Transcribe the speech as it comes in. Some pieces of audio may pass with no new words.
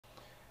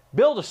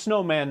Build a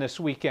snowman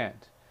this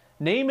weekend.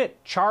 Name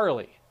it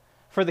Charlie,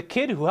 for the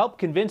kid who helped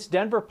convince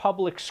Denver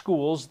Public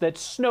Schools that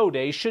snow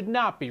days should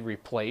not be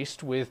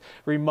replaced with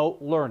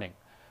remote learning.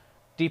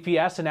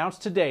 DPS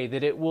announced today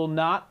that it will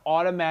not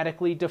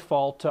automatically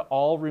default to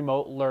all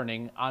remote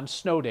learning on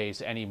snow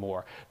days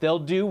anymore. They'll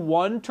do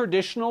one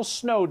traditional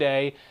snow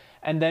day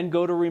and then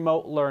go to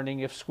remote learning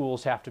if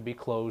schools have to be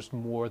closed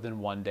more than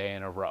one day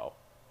in a row.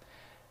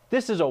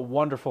 This is a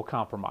wonderful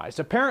compromise,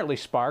 apparently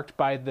sparked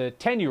by the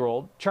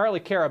 10-year-old Charlie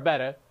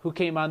Carabetta, who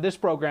came on this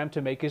program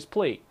to make his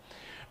plea.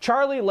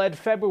 Charlie led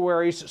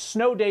February's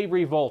Snow Day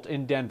Revolt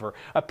in Denver,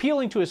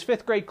 appealing to his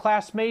fifth-grade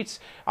classmates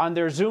on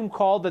their Zoom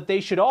call that they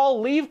should all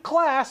leave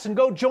class and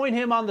go join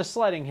him on the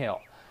sledding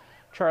hill.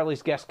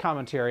 Charlie's guest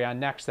commentary on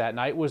Next that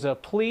night was a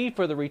plea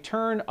for the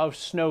return of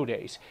snow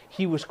days.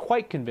 He was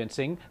quite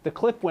convincing. The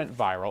clip went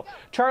viral.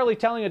 Charlie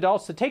telling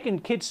adults that taking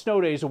kids'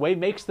 snow days away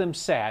makes them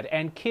sad,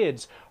 and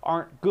kids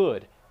aren't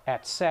good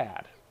at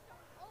sad.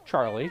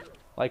 Charlie,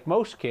 like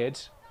most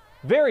kids,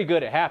 very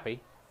good at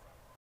happy.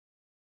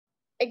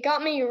 It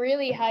got me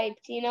really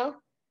hyped, you know?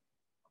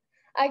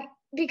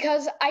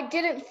 Because I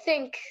didn't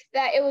think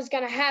that it was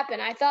going to happen.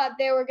 I thought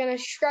they were going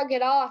to shrug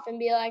it off and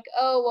be like,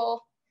 oh,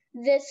 well,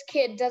 this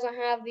kid doesn't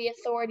have the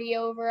authority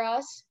over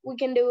us. We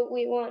can do what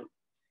we want.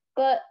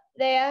 But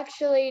they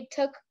actually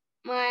took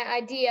my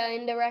idea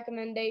into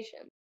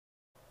recommendation.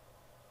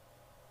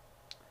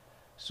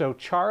 So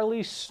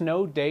Charlie's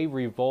Snow Day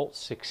Revolt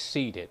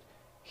succeeded.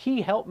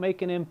 He helped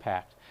make an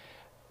impact.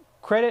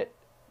 Credit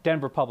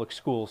Denver Public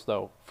Schools,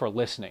 though, for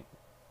listening,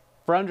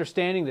 for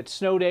understanding that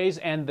snow days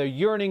and the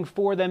yearning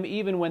for them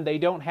even when they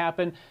don't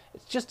happen,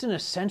 it's just an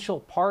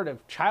essential part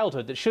of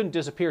childhood that shouldn't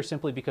disappear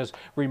simply because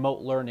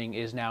remote learning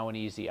is now an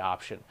easy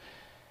option.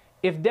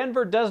 If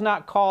Denver does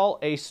not call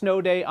a snow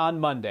day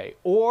on Monday,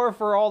 or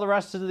for all the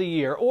rest of the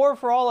year, or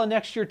for all of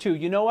next year too,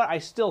 you know what? I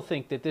still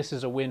think that this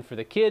is a win for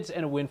the kids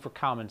and a win for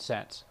common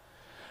sense.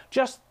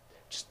 Just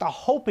the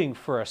hoping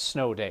for a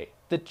snow day,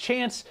 the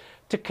chance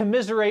to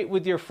commiserate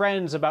with your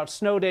friends about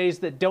snow days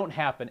that don't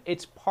happen.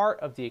 It's part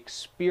of the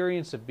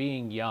experience of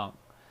being young.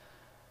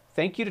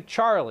 Thank you to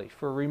Charlie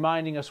for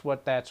reminding us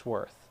what that's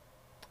worth.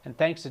 And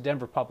thanks to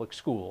Denver Public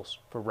Schools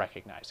for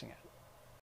recognizing it.